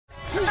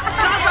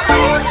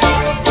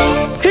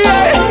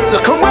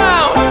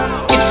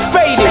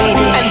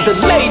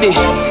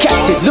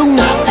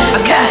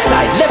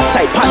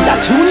La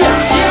Tunia.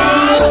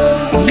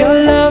 Your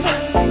love,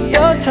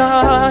 your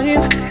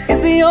time is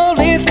the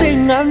only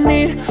thing I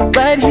need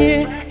right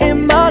here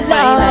in my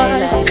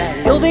life.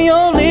 You're the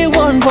only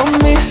one for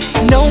me.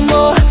 No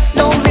more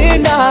lonely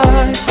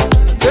nights.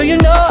 Girl, you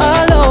know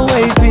I'll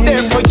always be There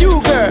for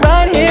you, girl.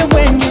 right here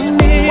when you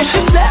need.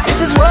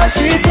 This is what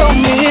she told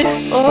me.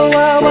 Oh,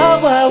 wow,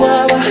 wow, wow,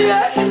 wow,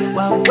 wow.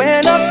 Well,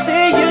 when I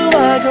see you,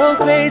 I go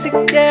crazy.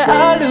 Yeah,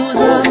 I lose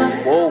my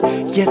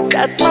mind. Yeah,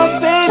 that's my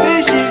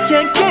baby. She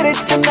can't get it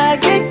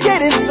tonight. Can't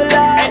get it for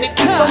life.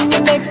 Kiss on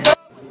your neck.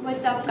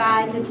 What's up,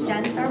 guys? It's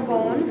Jen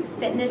Sarbone,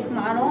 fitness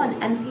model and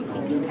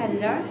NPC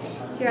competitor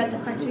here at the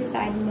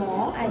Countryside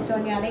Mall at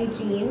Donayre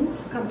Jeans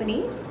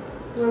Company,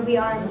 where we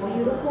are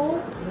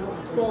beautiful,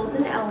 bold,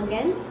 and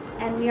elegant,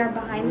 and we are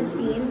behind the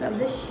scenes of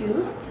the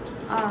shoot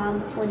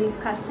for these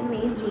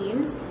custom-made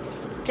jeans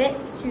fit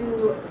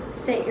to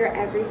fit your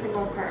every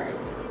single curve.